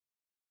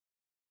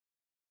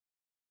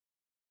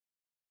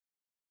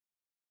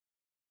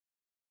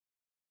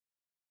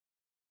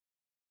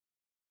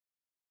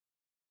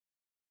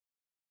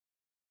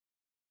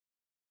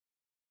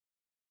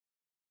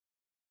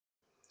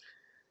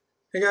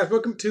Hey guys,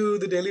 welcome to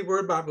the Daily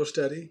Word Bible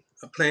Study,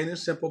 a plain and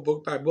simple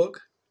book by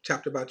book,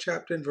 chapter by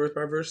chapter, and verse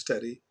by verse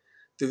study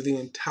through the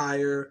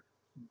entire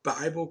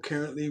Bible.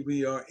 Currently,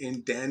 we are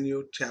in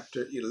Daniel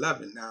chapter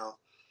 11. Now,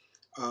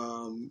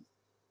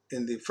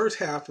 in the first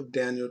half of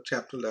Daniel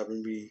chapter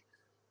 11, we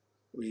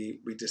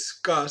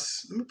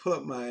discuss. Let me pull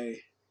up my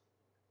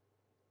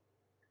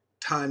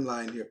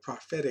timeline here,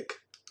 prophetic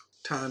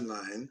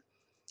timeline.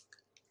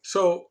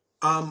 So,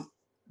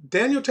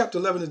 Daniel chapter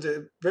 11 is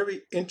a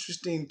very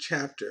interesting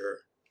chapter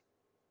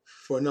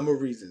for a number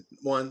of reasons.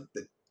 One,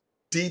 the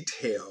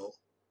detail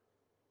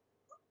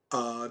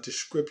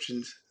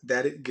descriptions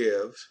that it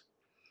gives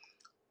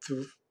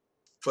through,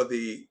 for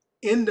the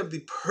end of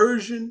the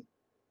Persian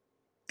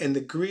and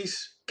the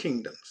Greece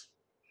kingdoms,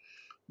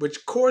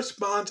 which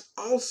corresponds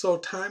also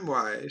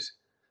time-wise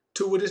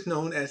to what is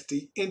known as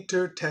the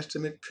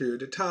intertestament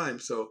period of time.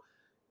 So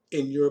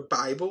in your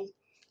Bible,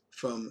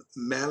 from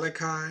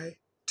Malachi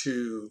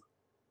to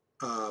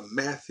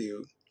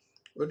Matthew,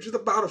 which is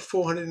about a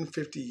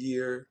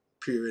 450-year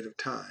period of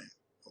time,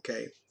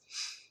 okay?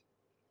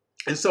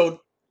 And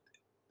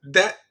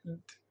that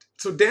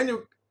so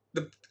Daniel,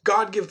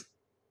 God gives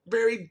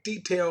very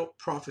detailed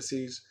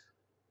prophecies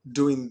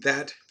during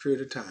that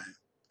period of time,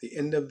 the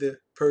end of the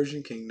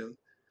Persian kingdom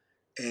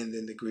and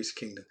then the Greece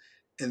kingdom.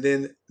 And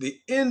then the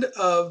end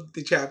of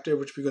the chapter,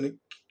 which we're going to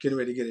get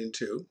ready to get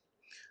into,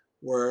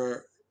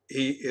 where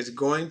he is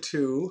going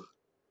to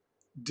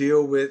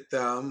deal with,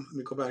 let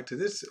me go back to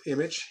this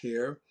image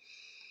here,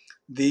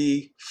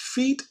 the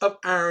feet of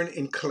iron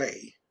and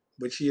clay,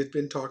 which he has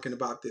been talking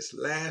about, this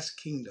last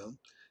kingdom,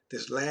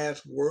 this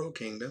last world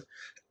kingdom.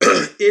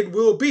 It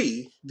will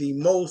be the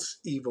most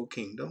evil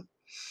kingdom.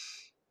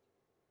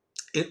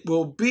 It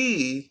will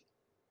be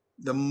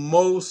the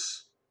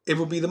most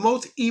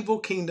evil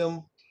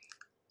kingdom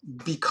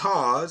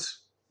because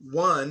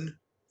one,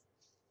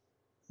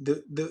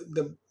 the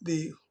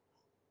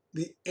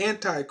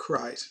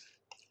Antichrist,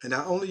 and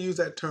I only use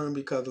that term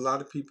because a lot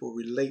of people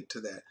relate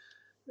to that.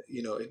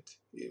 You know,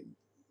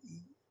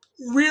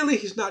 really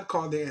he's not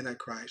called the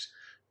Antichrist.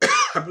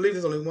 I believe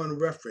there's only one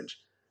reference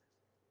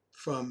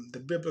from the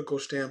biblical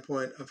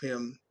standpoint of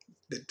him,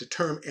 the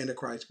term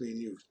Antichrist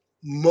being used.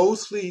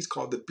 Mostly he's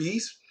called the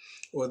beast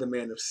or the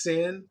man of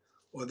sin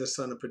or the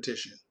son of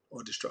perdition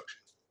or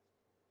destruction.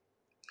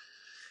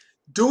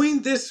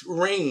 During this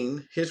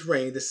reign, his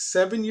reign, the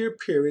 7-year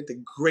period,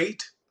 the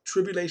great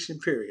tribulation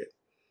period,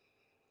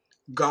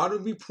 God will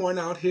be pouring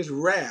out his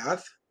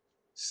wrath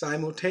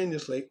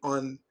simultaneously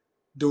on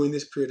during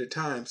this period of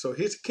time. So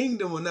his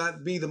kingdom will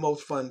not be the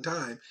most fun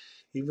time,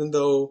 even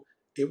though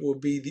it will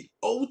be the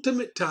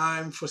ultimate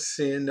time for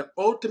sin, the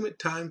ultimate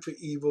time for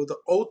evil, the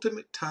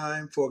ultimate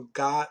time for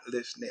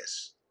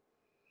godlessness.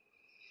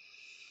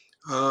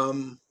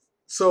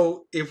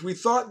 So if we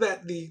thought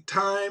that the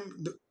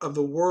time of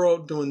the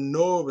world during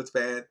Noah was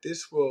bad,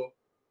 this will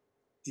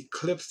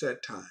eclipse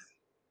that time.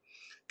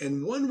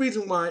 And one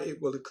reason why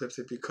it will eclipse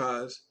it,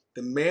 because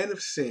the man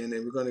of sin,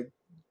 and we're going to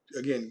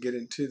again get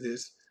into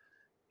this,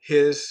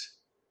 his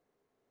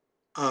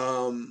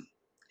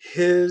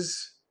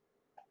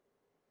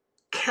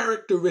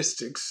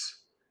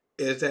characteristics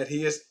is that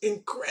he is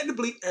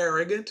incredibly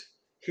arrogant.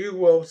 He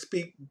will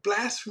speak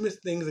blasphemous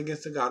things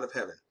against the God of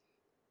heaven.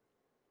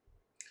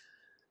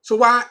 So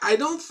why I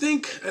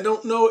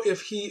don't know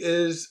if he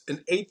is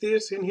an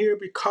atheist in here,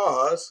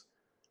 because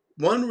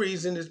one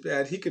reason is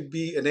that he could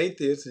be an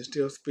atheist and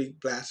still speak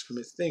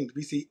blasphemous things.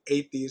 We see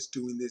atheists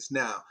doing this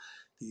now.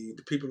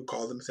 The people who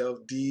call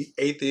themselves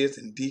atheists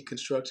and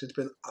deconstruction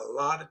spend a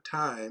lot of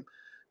time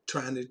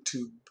trying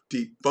to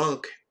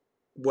debunk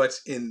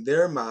what's in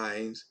their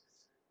minds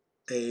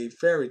a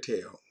fairy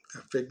tale,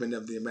 a figment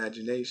of the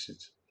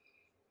imaginations.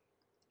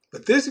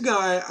 But this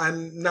guy,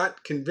 I'm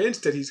not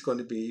convinced that he's going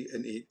to be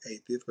an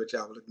atheist, which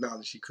I will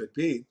acknowledge he could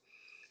be.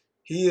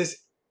 He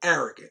is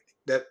arrogant.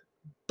 That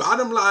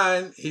bottom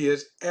line, he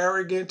is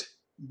arrogant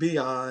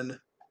beyond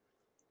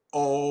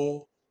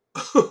all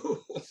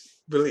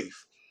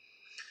belief.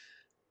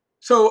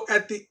 So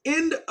at the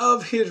end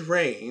of his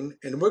reign,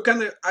 and I'm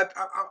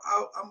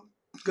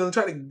gonna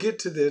try to get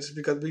to this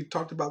because we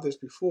talked about this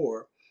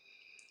before,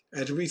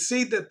 as we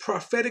see the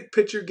prophetic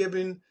picture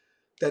given,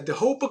 that the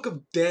whole book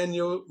of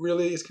Daniel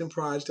really is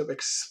comprised of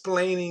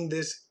explaining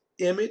this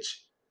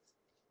image.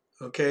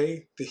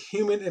 Okay, the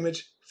human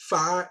image,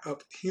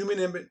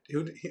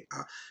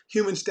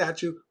 human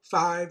statue,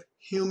 five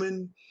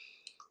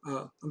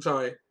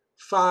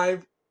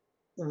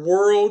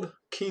world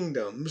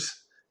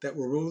kingdoms that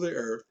will rule the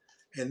earth,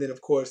 and then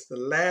of course the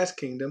last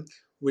kingdom,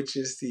 which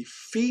is the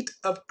feet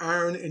of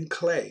iron and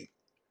clay.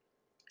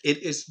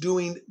 It is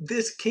during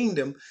this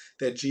kingdom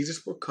that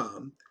Jesus will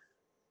come.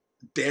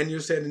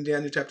 Daniel said in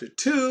Daniel chapter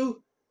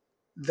 2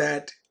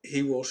 that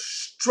he will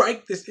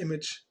strike this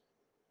image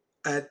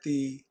at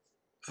the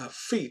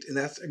feet. And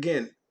that's,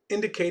 again,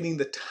 indicating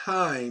the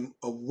time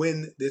of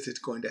when this is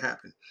going to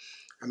happen.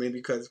 I mean,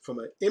 because from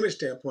an image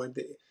standpoint,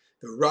 the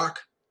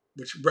rock,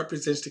 which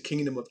represents the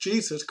kingdom of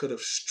Jesus, could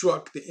have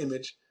struck the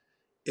image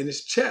in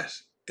his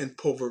chest and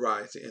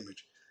pulverized the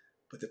image.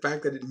 But the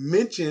fact that it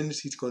mentions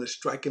he's going to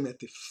strike him at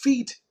the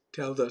feet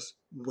tells us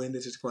when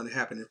this is going to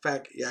happen. In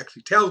fact, it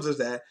actually tells us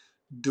that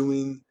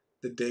during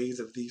the days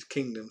of these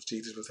kingdoms,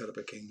 Jesus will set up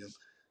a kingdom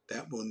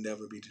that will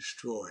never be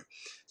destroyed.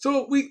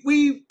 So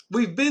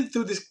we've been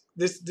through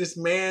this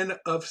man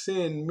of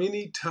sin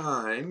many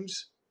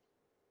times.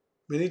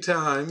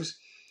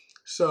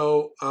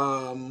 So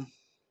all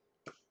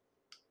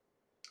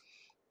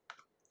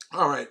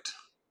right,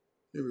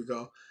 here we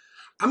go.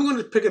 I'm going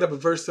to pick it up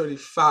at verse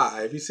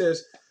 35. He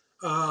says,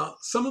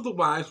 some of the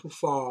wise will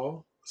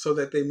fall so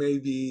that they may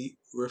be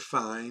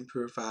refined,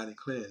 purified, and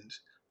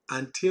cleansed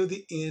until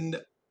the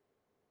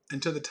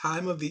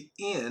time of the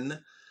end,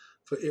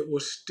 for it will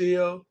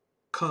still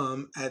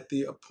come at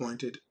the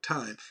appointed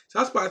time. So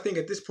that's why I think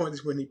at this point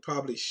is when he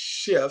probably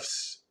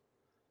shifts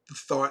the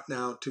thought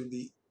now to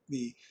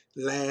the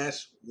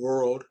last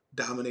world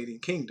dominating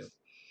kingdom.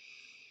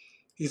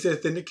 He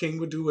says, then the king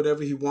will do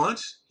whatever he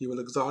wants. He will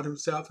exalt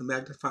himself and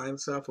magnify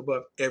himself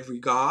above every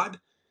god.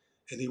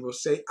 And he will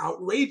say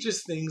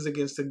outrageous things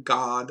against the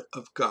God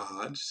of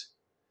gods.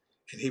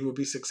 And he will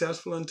be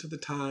successful until the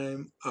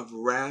time of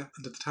wrath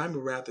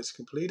is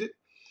completed,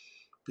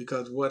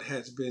 because what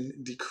has been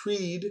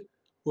decreed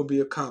will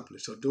be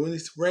accomplished. So during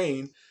this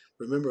reign,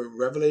 remember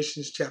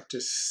Revelation chapter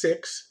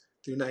 6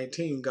 through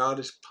 19, God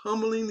is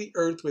pummeling the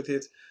earth with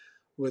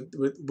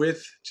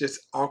just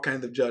all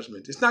kinds of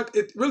judgment.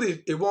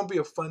 It won't be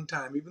a fun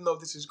time, even though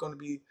this is going to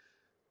be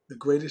the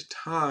greatest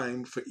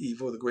time for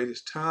evil, the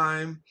greatest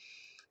time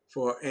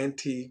for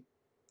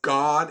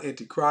anti-God,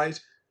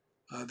 anti-Christ,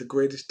 the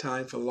greatest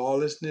time for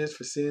lawlessness,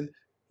 for sin,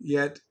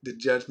 yet the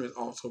judgment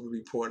also will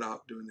be poured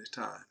out during this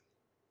time.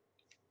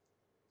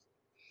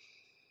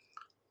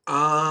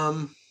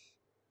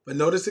 But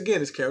notice again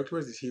his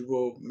characteristics. He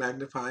will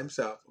magnify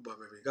himself above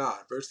every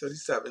god. Verse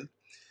 37,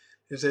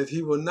 it says,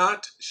 he will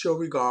not show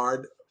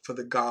regard for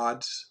the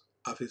gods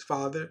of his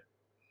father,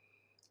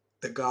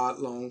 the God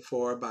longed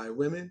for by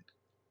women,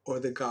 or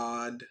the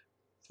God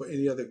for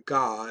any other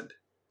god,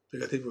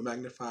 because he will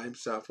magnify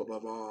himself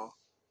above all.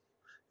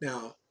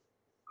 Now,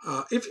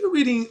 if you're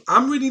reading,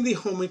 I'm reading the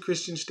Holman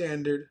Christian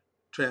Standard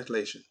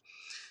Translation.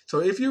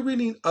 So if you're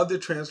reading other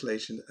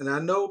translations, and I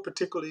know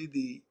particularly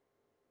the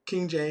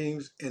King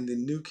James and the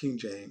New King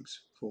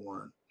James, for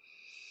one.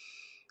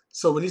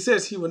 So when he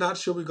says he will not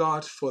show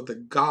regard for the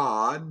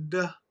God,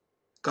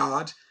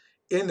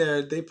 in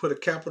there they put a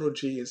capital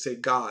G and say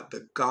God,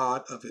 the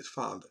God of his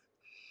father.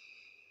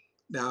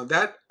 Now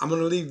that, I'm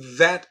going to leave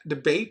that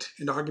debate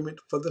and argument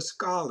for the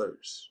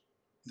scholars.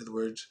 In other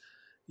words,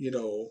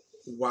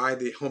 why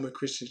the Holman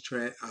Christian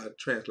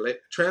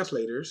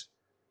translators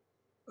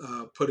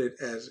put it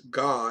as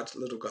gods,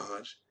 little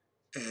gods,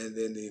 and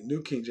then the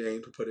New King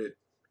James will put it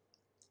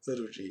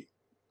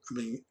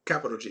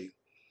capital G.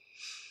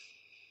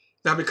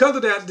 Now, because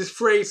of that, this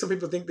phrase, some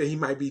people think that he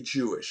might be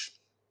Jewish.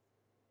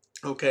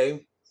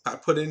 Okay, by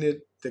putting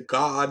it, the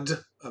God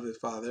of his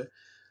father,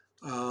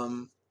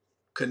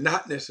 could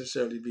not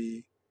necessarily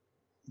be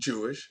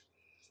Jewish.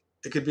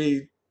 It could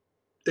be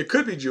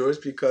Jewish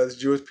because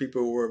Jewish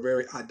people were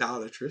very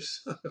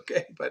idolatrous.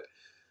 Okay, but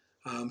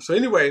so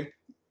anyway,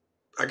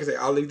 like I say,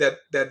 I'll leave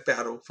that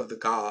battle for the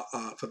God,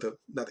 not the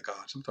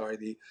gods. I'm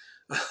sorry,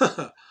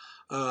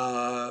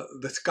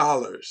 the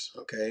scholars.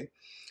 Okay,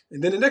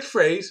 and then the next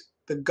phrase,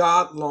 the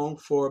God longed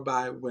for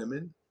by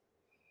women,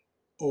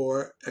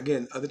 or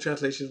again, other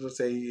translations will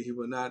say he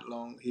will not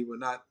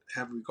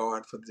have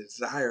regard for the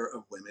desire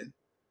of women.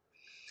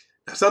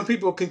 Now, some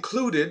people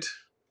concluded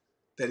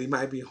that he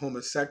might be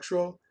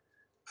homosexual.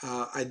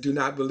 I do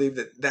not believe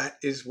that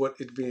is what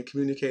is being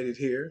communicated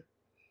here.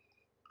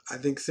 I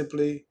think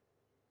simply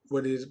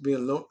what is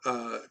being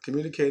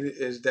communicated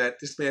is that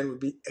this man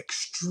would be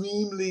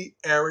extremely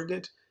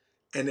arrogant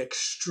and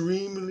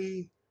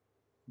extremely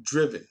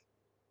driven.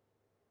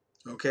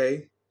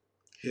 Okay,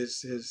 and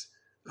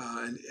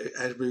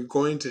as we're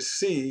going to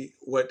see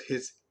what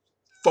his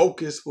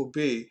focus will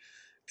be,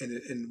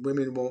 and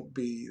women won't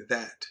be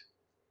that.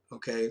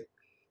 Okay,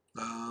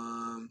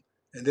 and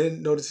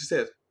then notice it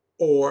says,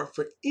 or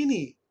for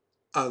any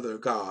other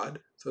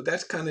god. So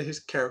that's kind of his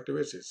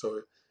characteristics.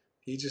 So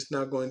he's just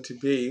not going to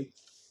be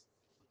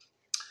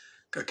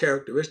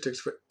characteristics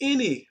for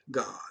any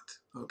god.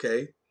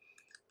 Okay,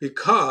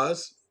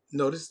 because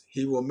notice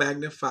he will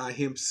magnify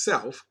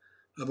himself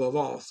above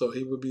all. So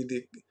he will be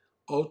the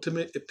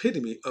ultimate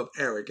epitome of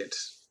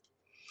arrogance.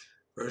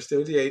 Verse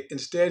 38,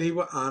 instead he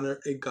will honor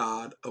a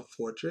god of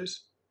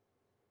fortress.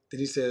 Then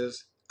he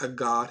says, a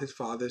god his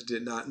fathers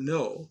did not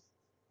know.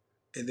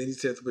 And then he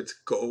says, with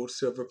gold,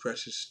 silver,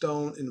 precious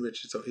stone, and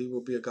riches. So he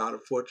will be a god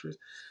of fortress.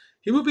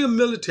 He will be a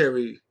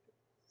military.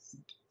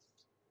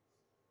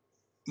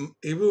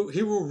 He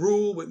will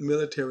rule with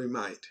military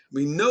might.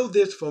 We know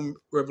this from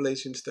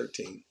Revelation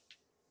 13.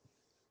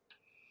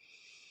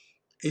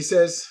 He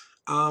says,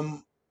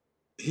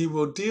 he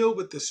will deal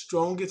with the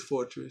strongest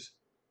fortress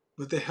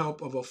with the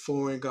help of a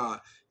foreign god.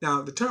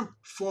 Now, the term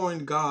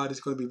foreign god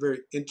is going to be very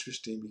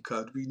interesting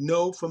because we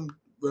know from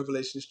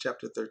Revelation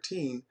chapter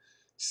 13,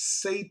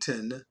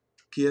 Satan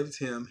gives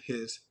him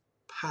his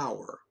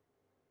power.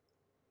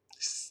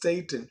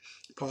 Satan.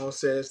 Paul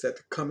says that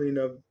the coming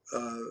of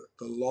the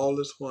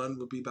lawless one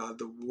will be by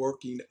the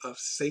working of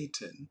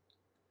Satan.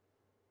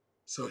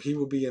 So he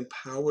will be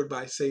empowered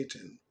by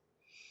Satan.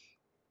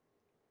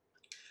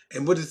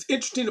 And what is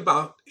interesting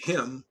about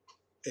him,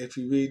 if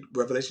you read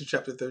Revelation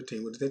chapter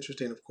 13, what is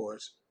interesting, of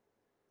course,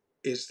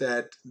 is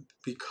that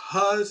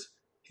because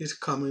his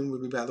coming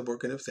will be by the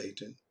working of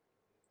Satan,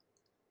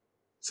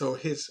 so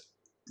his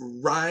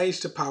rise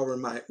to power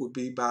and might will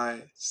be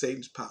by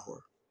Satan's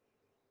power.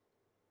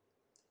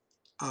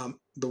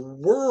 The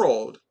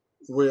world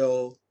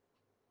will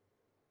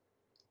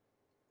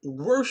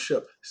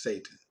worship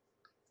Satan.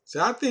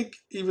 So I think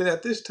even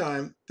at this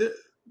time,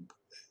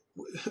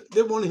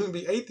 there won't even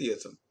be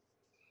atheism.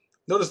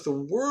 Notice the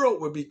world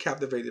will be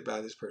captivated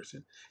by this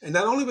person. And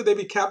not only will they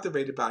be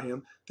captivated by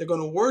him, they're going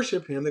to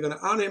worship him, they're going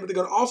to honor him, but they're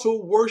going to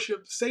also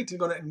worship Satan,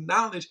 they're going to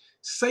acknowledge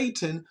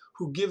Satan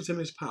who gives him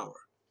his power.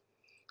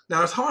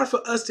 Now, it's hard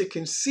for us to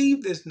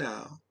conceive this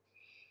now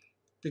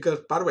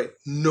because, by the way,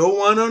 no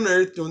one on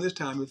earth during this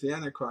time is the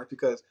Antichrist,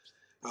 because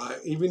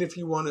even if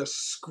you want to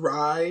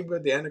ascribe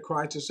the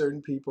Antichrist to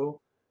certain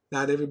people,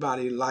 not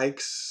everybody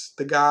likes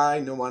the guy.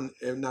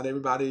 Not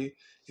everybody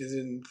is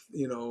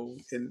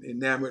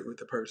enamored with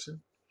the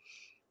person.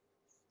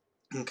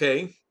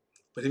 Okay,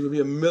 but he will be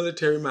a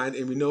military mind,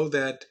 and we know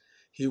that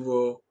he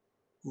will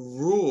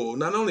rule.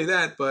 Not only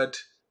that, but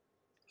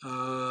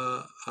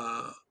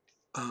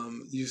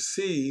you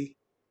see.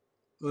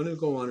 Let me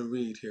go on and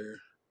read here.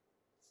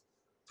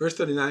 Verse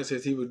 39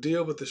 says he will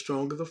deal with the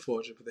strong of the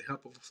fortune with the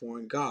help of a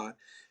foreign god.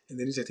 And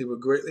then he says he will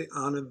greatly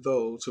honor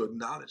those who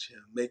acknowledge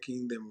him,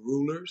 making them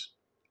rulers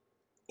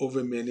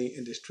over many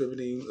and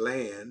distributing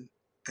land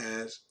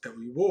as a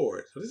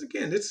reward. So this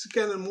is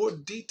again in more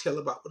detail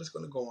about what is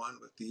going to go on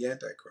with the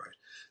Antichrist.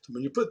 So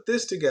when you put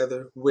this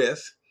together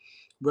with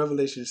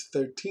Revelation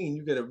 13,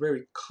 you get a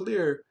very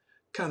clear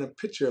kind of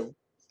picture of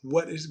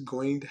what is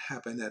going to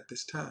happen at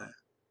this time,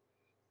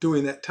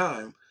 during that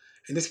time.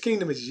 And this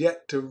kingdom is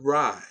yet to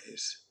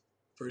rise.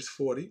 Verse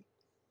 40.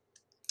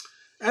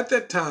 At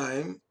that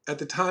time, at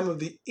the time of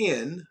the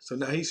end, so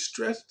now he's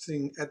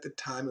stressing at the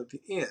time of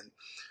the end.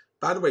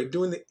 By the way,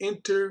 during the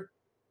intertestament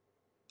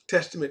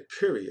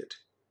period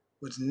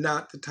was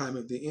not the time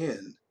of the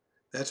end.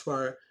 That's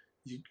why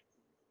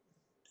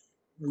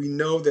we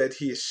know that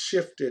he is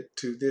shifted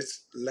to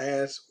this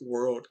last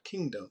world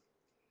kingdom.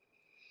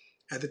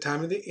 At the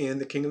time of the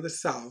end, the king of the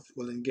south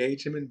will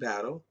engage him in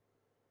battle,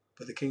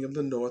 but the king of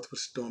the north will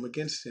storm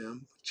against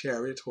him with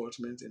chariots,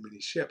 horsemen, and many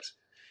ships.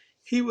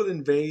 He will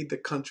invade the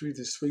countries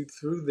and sweep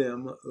through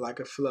them like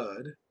a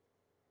flood.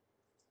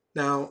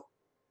 Now,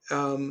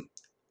 I'm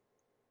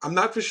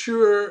not for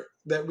sure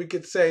that we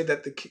could say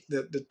that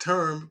the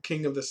term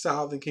king of the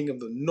south and king of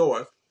the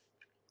north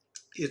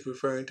is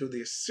referring to the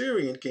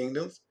Assyrian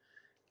kingdoms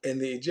and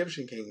the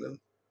Egyptian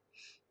kingdom.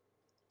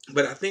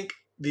 But I think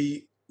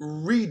the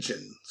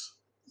regions,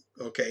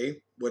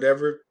 okay,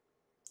 whatever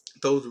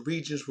those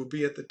regions will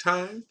be at the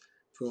time,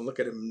 if you want to look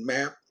at a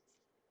map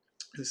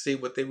and see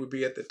what they would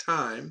be at the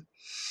time,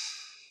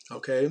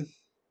 okay.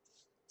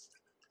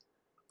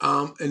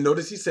 And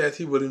notice he says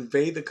he will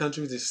invade the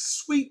countries and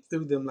sweep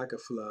through them like a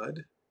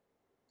flood.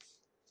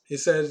 He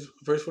says,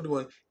 verse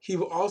 41, he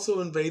will also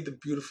invade the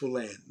beautiful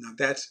land. Now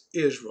that's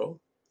Israel.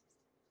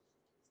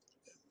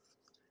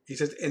 He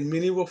says, and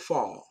many will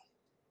fall.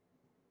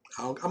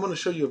 I'm going to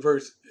show you a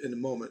verse in a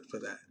moment for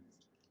that.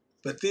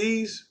 But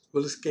these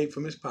will escape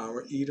from his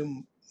power,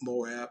 Edom,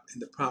 Moab,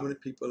 and the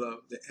prominent people of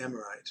the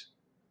Amorites.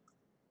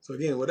 So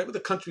again, whatever the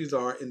countries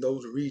are in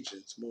those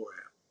regions, Moab,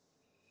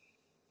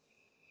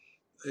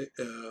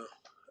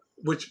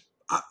 which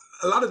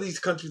a lot of these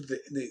countries,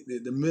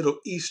 the Middle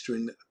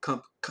Eastern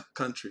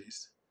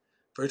countries,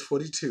 verse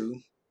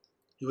 42,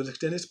 he will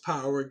extend his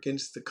power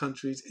against the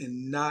countries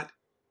and not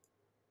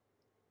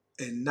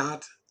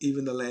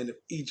even the land of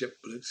Egypt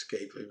will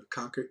escape. He will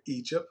conquer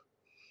Egypt.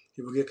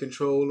 He will get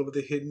control over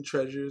the hidden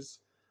treasures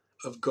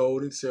of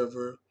gold and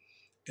silver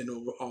and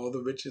over all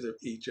the riches of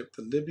Egypt.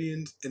 The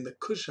Libyans and the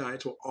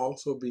Cushites will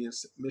also be in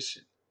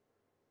submission.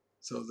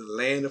 So the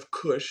land of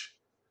Cush,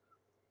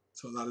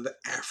 so a lot of the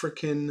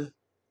African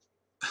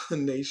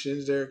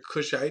nations, they're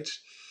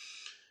Cushites.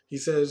 He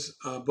says,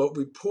 but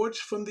reports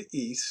from the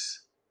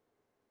east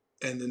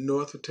and the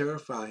north will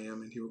terrify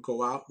him, and he will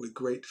go out with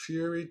great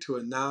fury to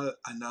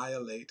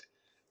annihilate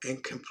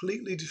and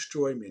completely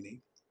destroy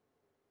many.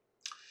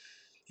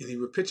 And he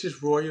will pitch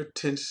his royal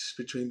tents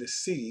between the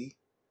sea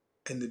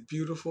and the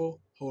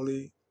beautiful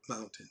holy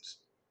mountains.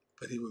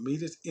 But he will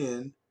meet his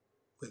end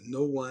with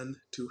no one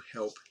to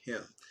help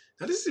him.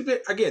 Now this is,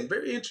 again,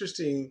 very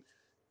interesting,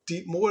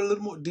 a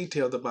little more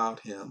detailed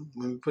about him.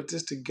 When we put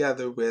this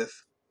together with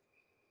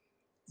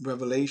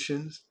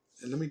Revelations,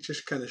 and let me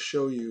just kind of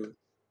show you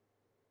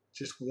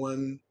just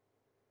one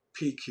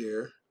peek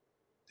here.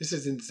 This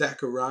is in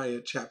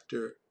Zechariah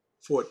chapter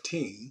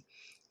 14.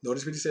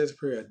 Notice what he says in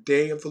prayer. A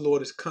day of the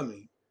Lord is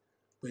coming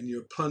when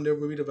your plunder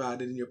will be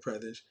divided in your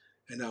presence,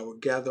 and I will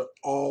gather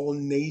all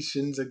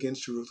nations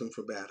against Jerusalem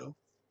for battle.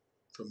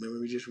 So remember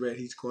we just read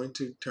he's going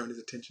to turn his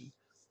attention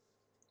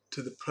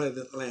to the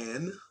pleasant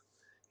land.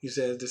 He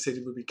says the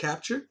city will be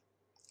captured,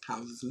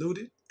 houses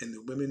looted, and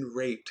the women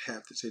raped.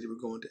 Half the city will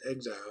go into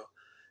exile.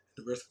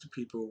 The rest of the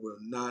people will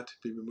not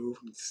be removed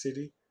from the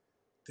city.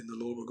 Then the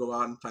Lord will go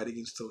out and fight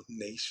against those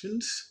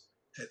nations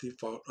as he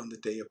fought on the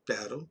day of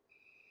battle.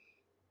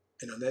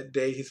 And on that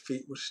day his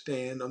feet will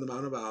stand on the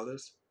Mount of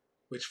Olives,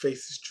 which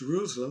faces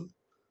Jerusalem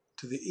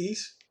to the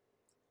east.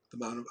 The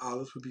Mount of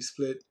Olives will be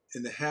split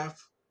in the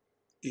half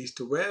east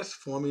to west,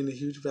 forming a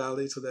huge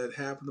valley so that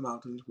half of the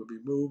mountains will be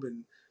moved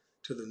and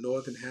to the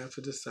north and half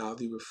to the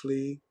south. You will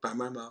flee by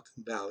my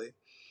mountain valley.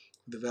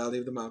 The valley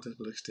of the mountains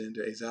will extend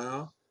to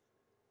Azal,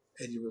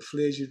 and you will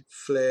flee as you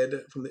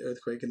fled from the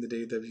earthquake in the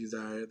day of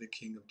Uzziah, the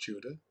king of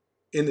Judah.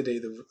 In the day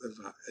of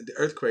the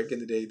earthquake, in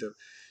the day of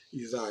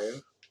Uzziah,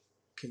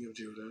 king of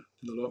Judah, and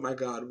the Lord my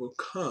God will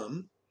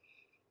come,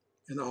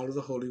 and all of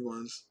the holy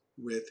ones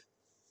with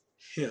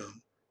him.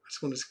 I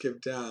just want to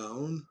skip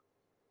down.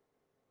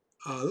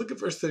 Look at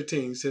verse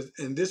 13. It says,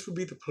 and this will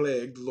be the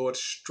plague the Lord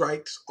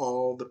strikes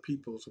all the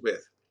peoples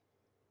with,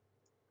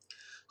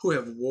 who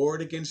have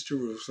warred against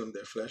Jerusalem.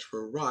 Their flesh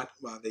will rot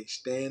while they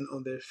stand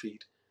on their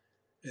feet,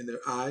 and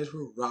their eyes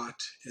will rot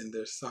in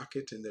their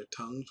sockets, and their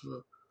tongues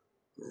will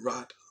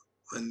rot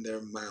on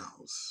their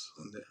mouths.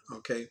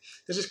 Okay,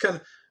 this is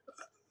kind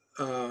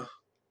of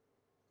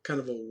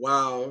a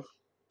wow.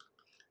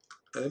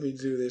 Let me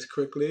do this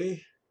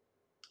quickly.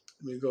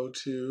 Let me go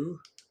to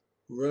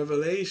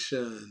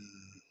Revelation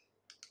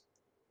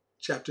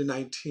chapter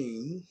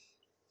 19.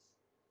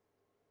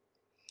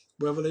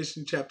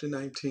 Revelation chapter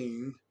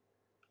 19.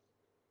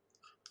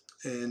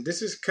 And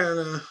this is kind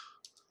of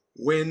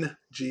when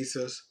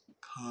Jesus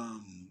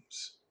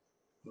comes.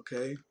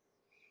 Okay.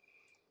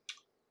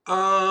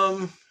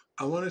 I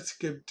want to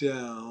skip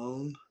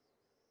down.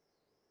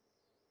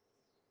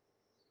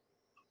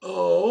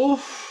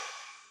 Oh.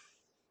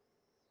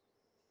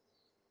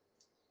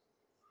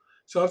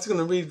 So I'm just going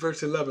to read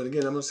verse 11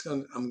 again.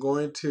 I'm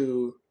going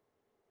to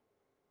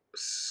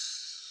skip.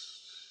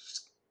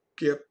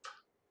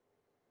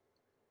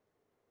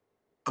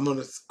 I'm going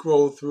to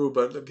scroll through,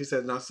 but like he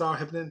said, and I saw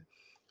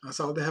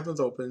the heavens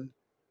open,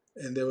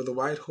 and there was a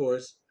white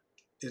horse.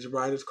 His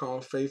rider is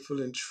called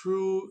Faithful and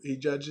True. He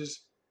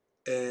judges,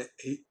 and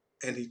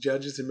he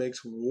judges and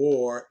makes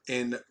war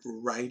in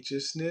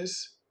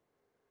righteousness.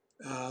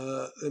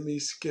 Let me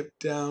skip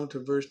down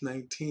to verse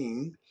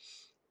 19.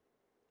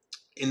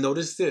 And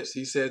notice this.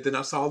 He said, then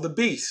I saw the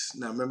beast.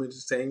 Now remember the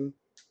same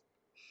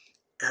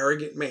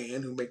arrogant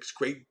man who makes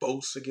great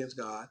boasts against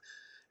God.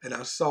 And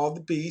I saw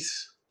the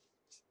beast.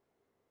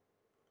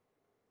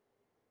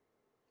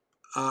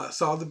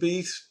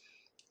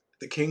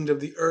 The kings of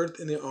the earth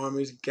and their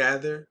armies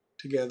gather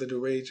together to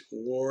wage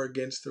war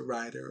against the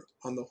rider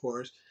on the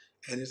horse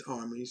and his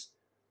armies.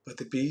 But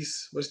the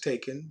beast was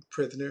taken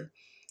prisoner,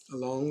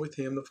 along with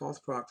him the false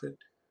prophet,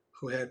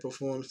 who had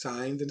performed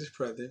signs in his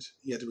presence.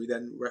 You have to read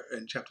that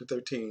in chapter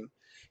 13.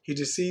 He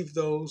deceived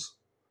those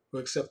who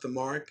accept the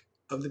mark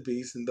of the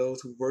beast and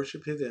those who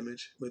worship his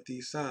image with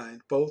these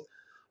signs. Both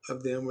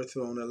of them were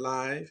thrown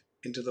alive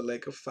into the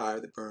lake of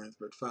fire that burns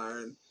with fire,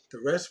 and the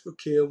rest were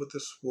killed with the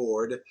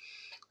sword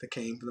that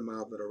came from the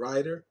mouth of the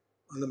rider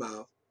on the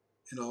mouth,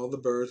 and all the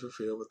birds were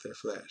filled with their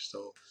flesh.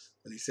 So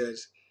when he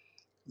says,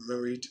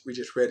 remember we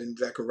just read in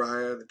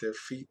Zechariah that their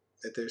feet,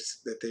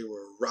 that they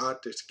were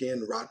rot, their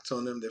skin rots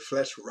on them, their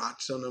flesh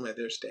rots on them as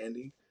they're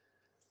standing.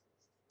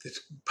 This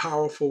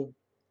powerful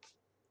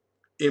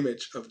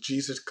image of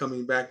Jesus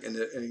coming back and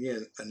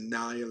again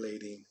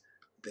annihilating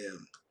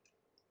them.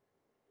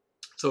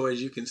 So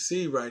as you can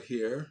see right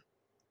here,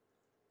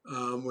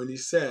 when he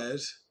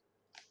says,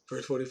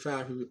 verse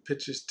 45, he would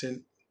pitch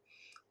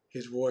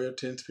his royal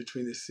tents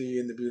between the sea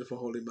and the beautiful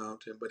holy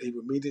mountain, but he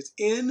would meet its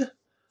end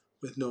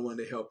with no one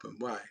to help him.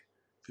 Why?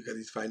 Because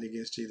he's fighting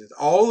against Jesus.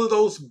 All of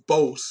those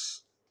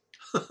boasts,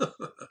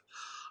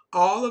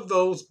 all of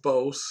those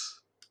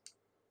boasts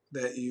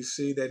that you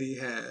see that he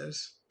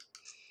has,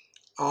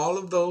 all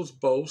of those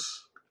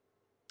boasts,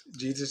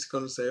 Jesus is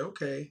going to say,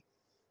 okay,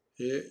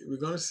 here, we're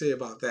going to see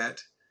about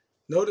that.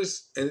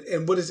 Notice,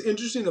 and what is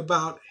interesting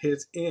about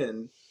his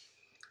end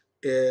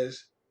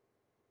is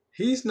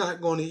he's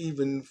not going to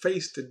even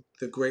face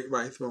the great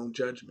white throne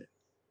judgment.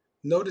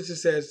 Notice it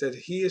says that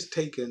he has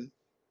taken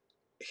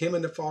him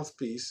and the false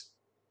beast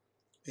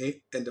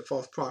and the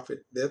false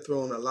prophet, they're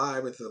thrown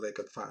alive into the lake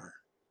of fire.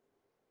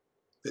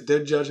 That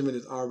their judgment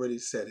is already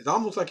set. It's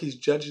almost like he's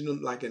judging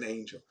them like an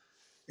angel.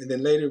 And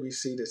then later we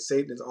see that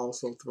Satan is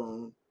also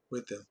thrown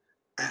with them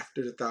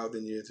after the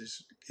 1,000 years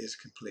is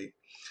complete.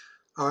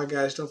 All right,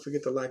 guys, don't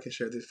forget to like and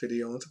share this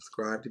video and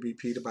subscribe to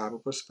BP, the Bible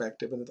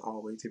Perspective. And as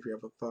always, if you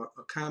have a thought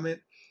or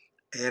comment,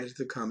 add it to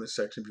the comment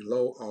section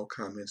below. All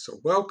comments are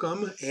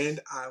welcome,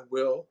 and I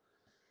will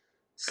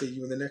see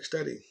you in the next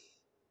study.